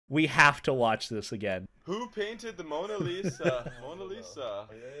We have to watch this again. Who painted the Mona Lisa? Mona Lisa.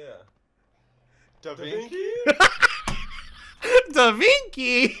 Yeah. Da Vinci? Da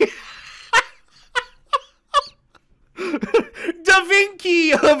Vinci! Da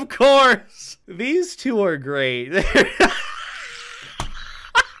Vinci, of course! These two are great.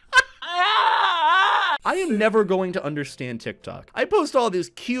 I am never going to understand TikTok. I post all this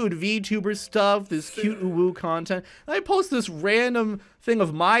cute VTuber stuff, this cute woo content. And I post this random thing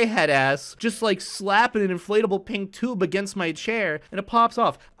of my head ass just like slapping an inflatable pink tube against my chair and it pops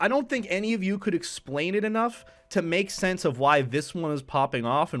off. I don't think any of you could explain it enough to make sense of why this one is popping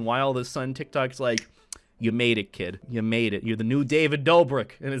off and why all of a sudden TikTok's like, you made it, kid. You made it. You're the new David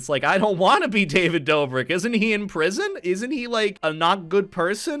Dobrik. And it's like, I don't want to be David Dobrik. Isn't he in prison? Isn't he like a not good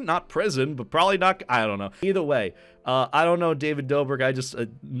person? Not prison, but probably not. I don't know. Either way, I don't know David Dobrik. I just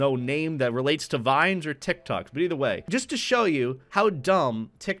know name that relates to Vines or TikToks. But either way, just to show you how dumb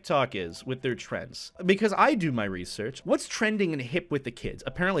TikTok is with their trends. Because I do my research. What's trending and hip with the kids?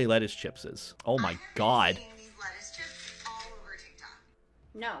 Apparently lettuce chips is. Oh my God. Lettuce chips all over TikTok.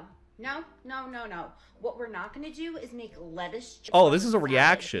 No. What we're not going to do is make lettuce chips. Oh, this is a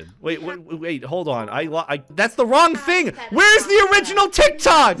reaction. Wait, hold on. That's the wrong thing. Where's the original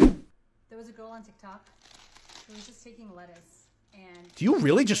TikTok? There was a girl on TikTok who was just taking lettuce and... Do you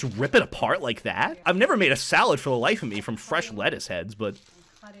really just rip it apart like that? I've never made a salad for the life of me from fresh lettuce heads, but...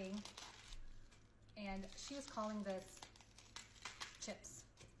 Cutting. And she was calling this chips.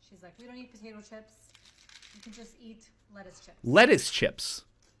 She's like, we don't eat potato chips. You can just eat lettuce chips. Lettuce chips.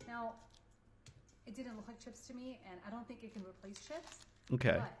 Now, it didn't look like chips to me, and I don't think it can replace chips.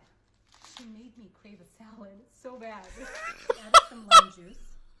 Okay. But she made me crave a salad so bad. She added some lime juice.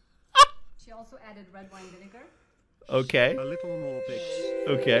 She also added red wine vinegar. Okay. A little more bits.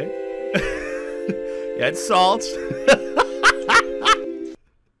 Okay. You had salt.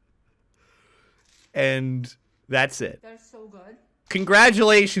 And that's it. They're so good.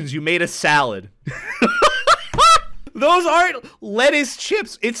 Congratulations, you made a salad. Those aren't lettuce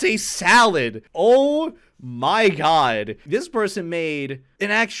chips. It's a salad. Oh my God. This person made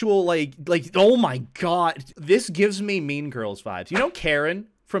an actual like, oh my God. This gives me Mean Girls vibes. You know Karen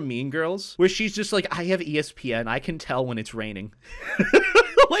from Mean Girls? Where she's just like, I have ESPN. I can tell when it's raining.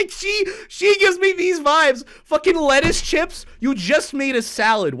 Like she gives me these vibes. Fucking lettuce chips. You just made a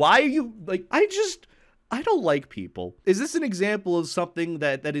salad. Why are you like, I don't like people. Is this an example of something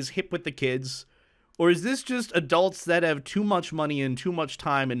that is hip with the kids? Or is this just adults that have too much money and too much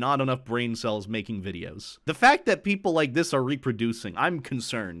time and not enough brain cells making videos? The fact that people like this are reproducing, I'm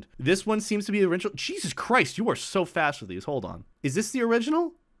concerned. This one seems to be the original. Jesus Christ, you are so fast with these. Hold on. Is this the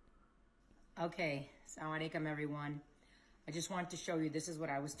original? Okay, Assalamu alaikum everyone. I just wanted to show you this is what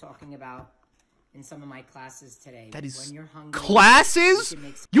I was talking about in some of my classes today. That is when you're hungry, classes?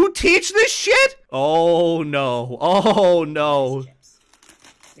 You teach this shit? Oh no. Oh no.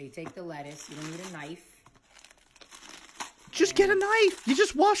 So you take the lettuce, you don't need a knife. Just get a knife. You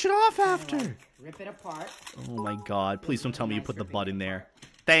just wash it off after. Like, rip it apart. Oh my God. Please don't tell me you put the butt in there.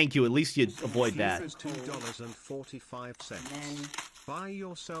 Thank you. At least you avoid that. $2.45. Then buy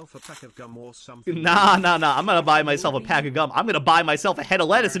yourself a pack of gum or something. Nah. I'm gonna buy myself a pack of gum. I'm gonna buy myself a head of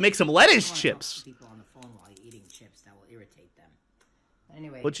lettuce and make some lettuce chips. People on the phone while you're eating chips, that will irritate them.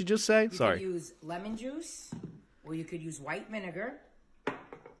 Anyway. What'd you just say? Sorry. You could use lemon juice, or you could use white vinegar.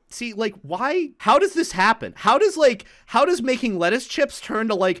 See, like, why? How does this happen? How does making lettuce chips turn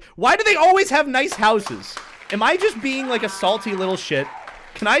to, like, why do they always have nice houses? Am I just being, like, a salty little shit?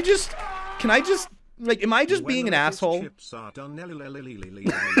 Can I just, like, am I just being an asshole?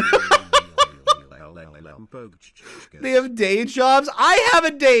 They have day jobs? I have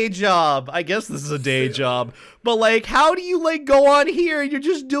a day job! I guess this is a day job. But, like, how do you, like, go on here and you're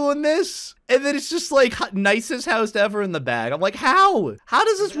just doing this? And then it's just, like, nicest house ever in the bag. I'm like, how? How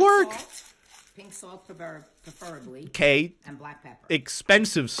does this work? Salt, pink salt preferably. Okay. And black pepper.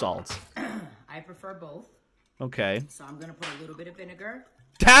 Expensive salt. I prefer both. Okay. So I'm gonna put a little bit of vinegar.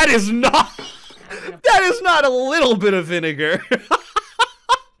 That is not a little bit of vinegar.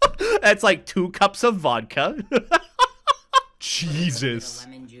 That's like 2 cups of vodka. Jesus.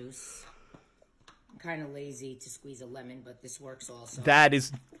 Lemon juice. I'm kind of lazy to squeeze a lemon, but this works also. That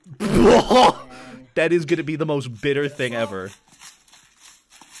is that is gonna be the most bitter thing ever.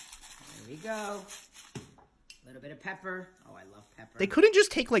 There we go. A little bit of pepper. Oh, I love pepper. They couldn't just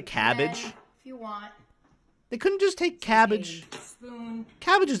take like cabbage. Then, if you want. They couldn't just take cabbage. Spoon.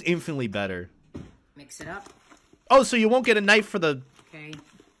 Cabbage is infinitely better. Mix it up. Oh, so you won't get a knife for the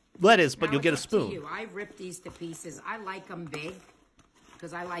lettuce, but now you'll get a spoon. To you. I rip these to pieces. I like them big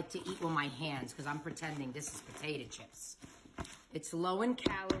because I like to eat with my hands because I'm pretending this is potato chips. It's low in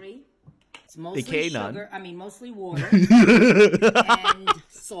calorie. It's mostly sugar. I mean, mostly water and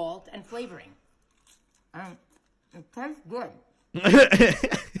salt and flavoring. It tastes good.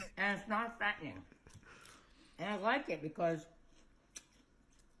 And it's not fattening. And I like it because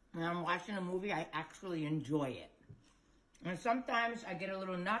when I'm watching a movie, I actually enjoy it. And sometimes I get a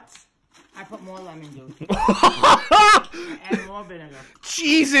little nuts. I put more lemon juice. I add more vinegar.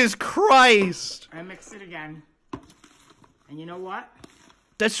 Jesus Christ! I mix it again. And you know what?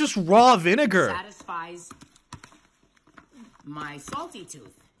 That's just raw vinegar. It satisfies my salty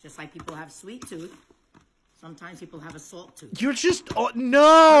tooth. Just like people have sweet tooth. Sometimes people have a salt tooth. You're just... Oh,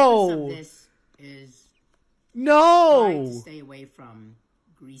 no! The purpose of this is... No! Trying to stay away from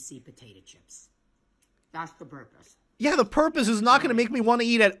greasy potato chips. That's the purpose. Yeah, the purpose is not going to make me want to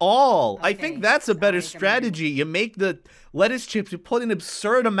eat at all. Okay, I think that's a better strategy. You make the lettuce chips, you put an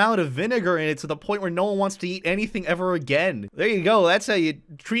absurd amount of vinegar in it to the point where no one wants to eat anything ever again. There you go. That's how you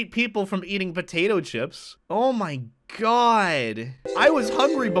treat people from eating potato chips. Oh my God. I was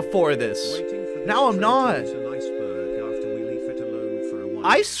hungry before this. Now I'm not.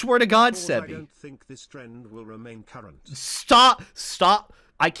 I swear to God, Sebby. I don't think this trend will remain current. Stop. Stop.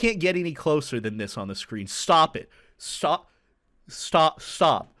 I can't get any closer than this on the screen. Stop it. Stop. Stop.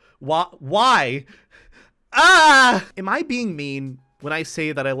 Stop. Why? Ah! Am I being mean when I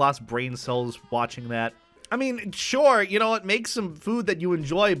say that I lost brain cells watching that? I mean, sure, you know, it makes some food that you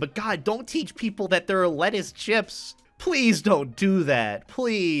enjoy, but God, don't teach people that there are lettuce chips. Please don't do that.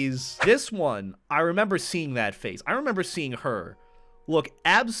 Please. This one, I remember seeing that face. I remember seeing her look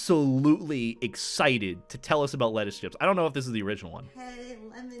absolutely excited to tell us about lettuce chips. I don't know if this is the original one. Hey,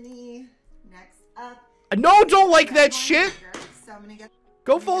 Lemony. Next up. No, don't like that shit. So I'm gonna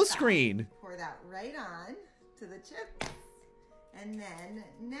go full screen. Pour that right on to the chips. And then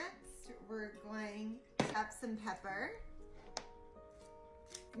next, we're going to tap some pepper.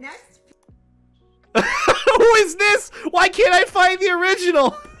 Next. Who is this? Why can't I find the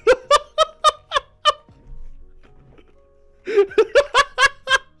original?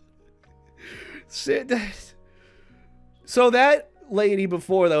 So that lady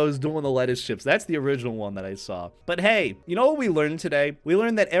before that was doing the lettuce chips, that's the original one that I saw. But hey, you know what we learned today? We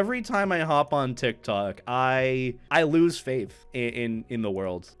learned that every time I hop on TikTok, I lose faith in the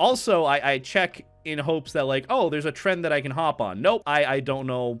world. Also, I check in hopes that like, oh, there's a trend that I can hop on. Nope, I don't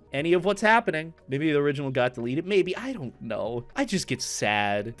know any of what's happening. Maybe the original got deleted. Maybe, I don't know. I just get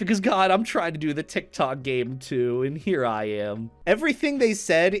sad because God, I'm trying to do the TikTok game too, and here I am. Everything they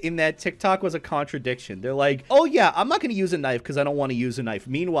said in that TikTok was a contradiction. They're like, oh yeah, I'm not gonna use a knife because I don't want to use a knife.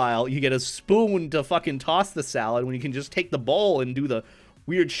 Meanwhile, you get a spoon to fucking toss the salad when you can just take the bowl and do the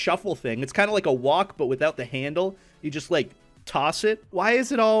weird shuffle thing. It's kind of like a wok, but without the handle. You just like toss it. Why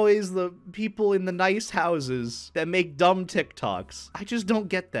is it always the people in the nice houses that make dumb TikToks? I just don't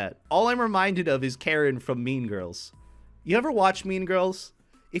get that. All I'm reminded of is Karen from Mean Girls. You ever watch Mean Girls?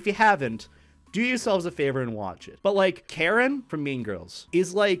 If you haven't, do yourselves a favor and watch it. But like Karen from Mean Girls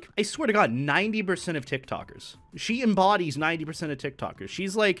is like, I swear to God, 90% of TikTokers. She embodies 90% of TikTokers.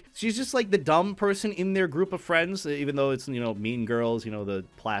 She's just like the dumb person in their group of friends, even though it's, you know, Mean Girls, you know, the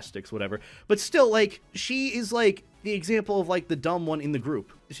plastics, whatever. But still, like, she is like the example of like the dumb one in the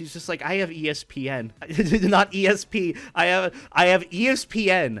group. She's just like, I have ESPN. Not ESP. I have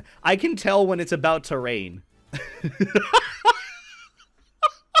ESPN. I can tell when it's about to rain.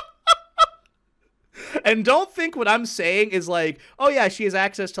 And don't think what I'm saying is like, oh yeah, she has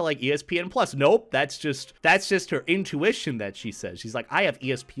access to like ESPN Plus. Nope, that's just her intuition that she says. She's like, I have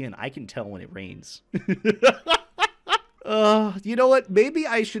ESPN. I can tell when it rains. You know what? Maybe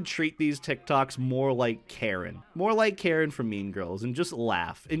I should treat these TikToks more like Karen. More like Karen from Mean Girls and just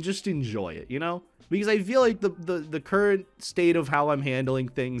laugh and just enjoy it, you know? Because I feel like the current state of how I'm handling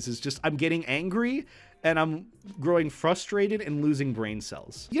things is just I'm getting angry and I'm growing frustrated and losing brain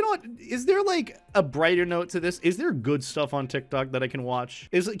cells. You know what? Is there like a brighter note to this? Is there good stuff on TikTok that I can watch?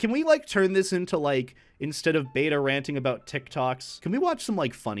 Can we like turn this into like, instead of beta ranting about TikToks, can we watch some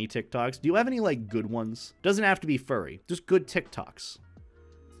like funny TikToks? Do you have any like good ones? Doesn't have to be furry, just good TikToks.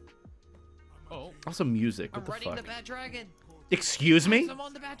 Oh. Also music, what the fuck? I'm riding the Bad Dragon. Excuse me? I'm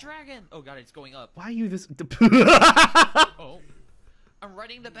on the Bad Dragon. Oh God, it's going up. Why are you this? Oh. I'm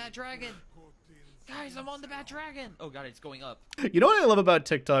riding the Bad Dragon. Guys, I'm on the Bad Dragon. Oh God, it's going up. You know what I love about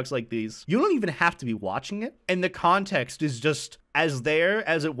TikToks like these? You don't even have to be watching it, and the context is just as there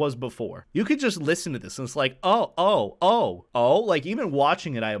as it was before. You could just listen to this, and it's like, oh. Like, even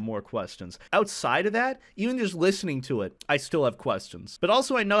watching it, I have more questions. Outside of that, even just listening to it, I still have questions. But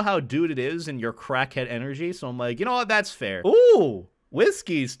also, I know how dude it is and your crackhead energy, so I'm like, you know what? That's fair. Ooh!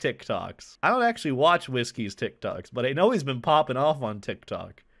 Whiskey's TikToks. I don't actually watch Whiskey's TikToks, but I know he's been popping off on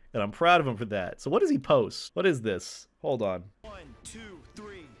TikTok, and I'm proud of him for that. So what does he post? What is this? Hold on. 1, 2,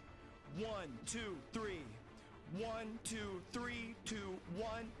 3. 1, 2, 3. 1, 2, 3, 2, 1,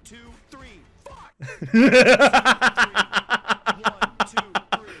 2, 3. Fuck! 1, 2,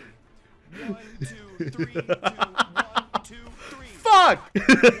 3. 1, 2, 3, 2, 1, 2, 3. Fuck!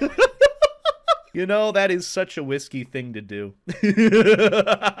 You know, that is such a Whiskey thing to do.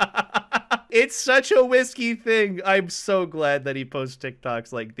 It's such a Whiskey thing. I'm so glad that he posts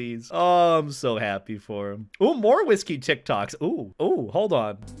TikToks like these. Oh, I'm so happy for him. Ooh, more Whiskey TikToks. Ooh, hold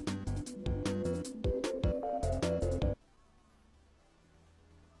on.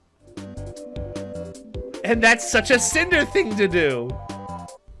 And that's such a Cinder thing to do.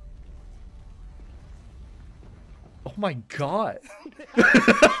 Oh my god.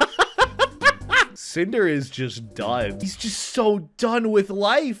 Cinder is just done. He's just so done with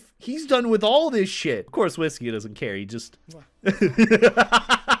life. He's done with all this shit. Of course, Whiskey doesn't care. He just...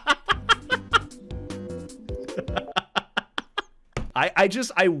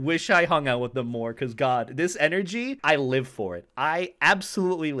 I wish I hung out with them more, because God, this energy, I live for it. I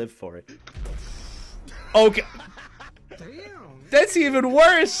absolutely live for it. Okay. Damn. That's even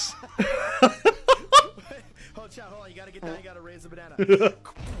worse. Hold on, you gotta get down, you gotta raise the banana.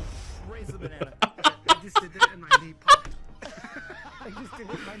 Raise the banana. I just did it and my knee popped. I just did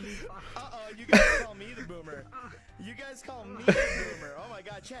it and my knee popped. Uh-oh, you guys call me the boomer. You guys call me the boomer. Oh my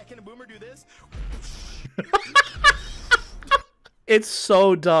god, chat, can a boomer do this? It's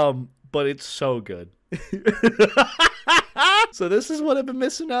so dumb, but it's so good. So this is what I've been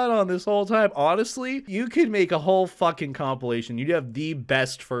missing out on this whole time. Honestly, you could make a whole fucking compilation. You'd have the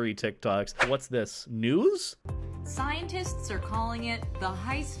best furry TikToks. What's this? News? Scientists are calling it the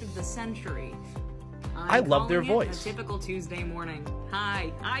heist of the century. I love their voice. A typical Tuesday morning.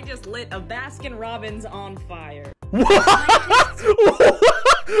 Hi, I just lit a Baskin-Robbins on fire. What?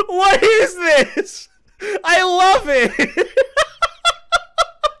 What is this? I love it.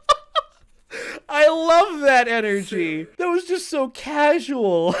 I love that energy. That was just so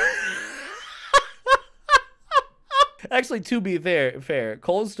casual. Actually, to be fair,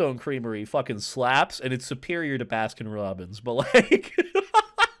 Cold Stone Creamery fucking slaps, and it's superior to Baskin Robbins. But like,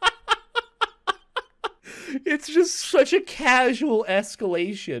 it's just such a casual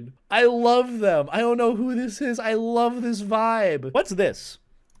escalation. I love them. I don't know who this is. I love this vibe. What's this?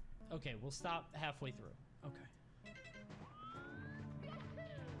 Okay, we'll stop halfway through.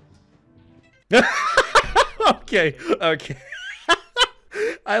 Okay. Okay.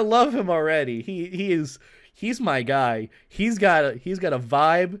 I love him already. He's my guy. He's got a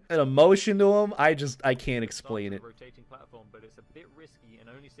vibe, an emotion to him. I can't explain it. Rotating platform, but it's a bit risky and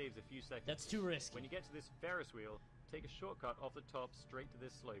only saves a few seconds. That's too risky. When you get to this Ferris wheel, take a shortcut off the top straight to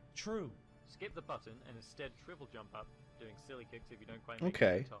this slope. True. Skip the button and instead triple jump up, doing silly kicks if you don't quite make it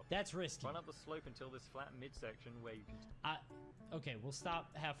to the top. That's risky. Run up the slope until this flat midsection where you can... Okay, we'll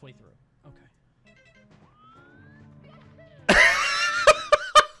stop halfway through. Okay.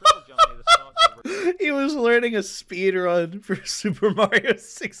 He was learning a speed run for Super Mario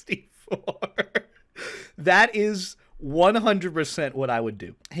 64. That is 100% what I would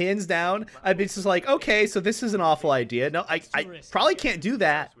do. Hands down, I'd be just like, okay, so this is an awful idea. No, I probably can't do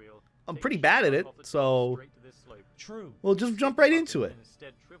that. I'm pretty bad at it, so True. We'll just jump right into it.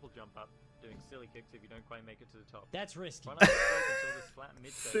 Instead, triple jump up, doing silly kicks if you don't quite make it to the top. That's risky. Run up the slope until this flat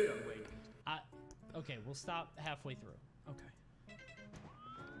midsection where you can... Okay, we'll stop halfway through. Okay.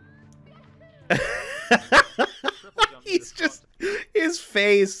 He's just, his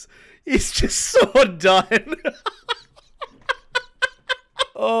face, he's just so done.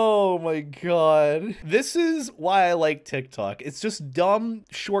 Oh my god. This is why I like TikTok. It's just dumb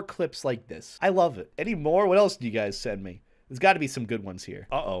short clips like this. I love it. Any more? What else do you guys send me? There's got to be some good ones here.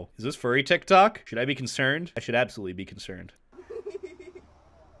 Uh-oh. Is this furry TikTok? Should I be concerned? I should absolutely be concerned.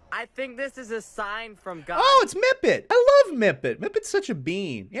 I think this is a sign from God. Oh, it's Mippet. I love Mippet. Mippet's such a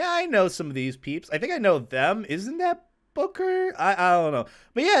bean. Yeah, I know some of these peeps. I think I know them. Isn't that Booker? I don't know.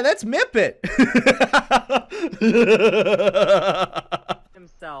 But yeah, that's Mippet.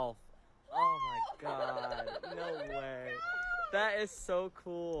 Himself. Oh my god. No way. That is so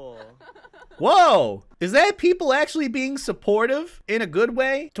cool. Whoa! Is that people actually being supportive in a good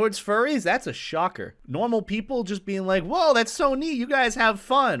way towards furries? That's a shocker. Normal people just being like, whoa, that's so neat. You guys have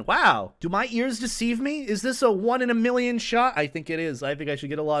fun. Wow. Do my ears deceive me? Is this a 1 in a million shot? I think it is. I think I should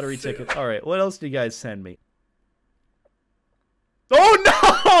get a lottery ticket. All right, what else do you guys send me? Oh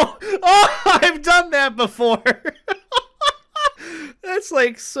no! Oh, I've done that before. That's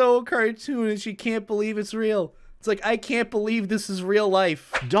like so cartoonish. You can't believe it's real. It's like, I can't believe this is real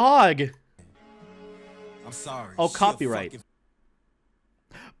life. Dog. I'm sorry. Oh, copyright.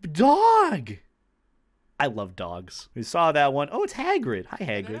 Dog. I love dogs. We saw that one. Oh, it's Hagrid. Hi,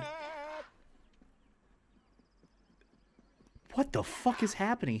 Hagrid. What the fuck is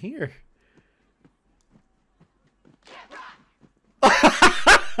happening here?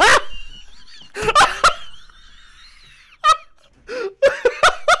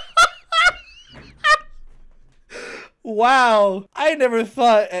 Wow, I never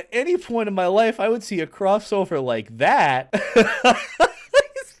thought at any point in my life I would see a crossover like that.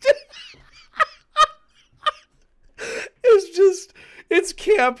 It's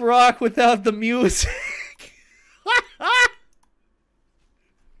Camp Rock without the music.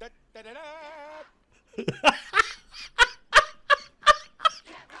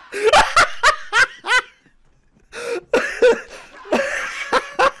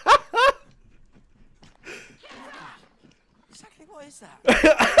 Exactly what is that?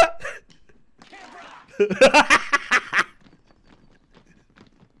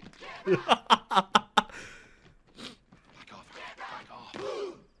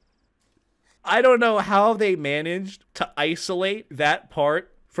 I don't know how they managed to isolate that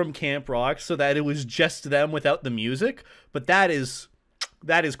part from Camp Rock so that it was just them without the music, but that is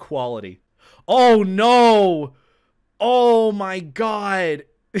quality. Oh no! Oh my god!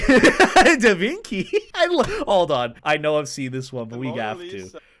 Da Vinci. Hold on. I know I've seen this one, but we have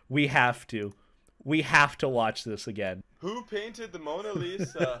to. We have to. We have to watch this again. Who painted the Mona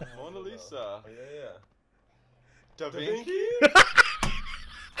Lisa? Mona Lisa. Yeah. Da Vinci?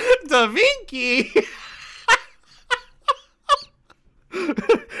 Da Vinci.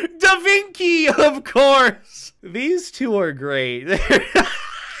 Da Vinci, of course. These two are great.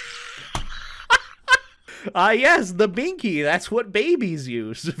 Yes, the binky. That's what babies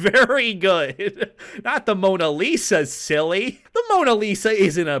use. Very good. Not the Mona Lisa, silly. The Mona Lisa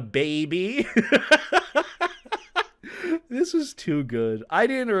isn't a baby. This is too good. I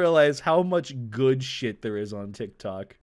didn't realize how much good shit there is on TikTok.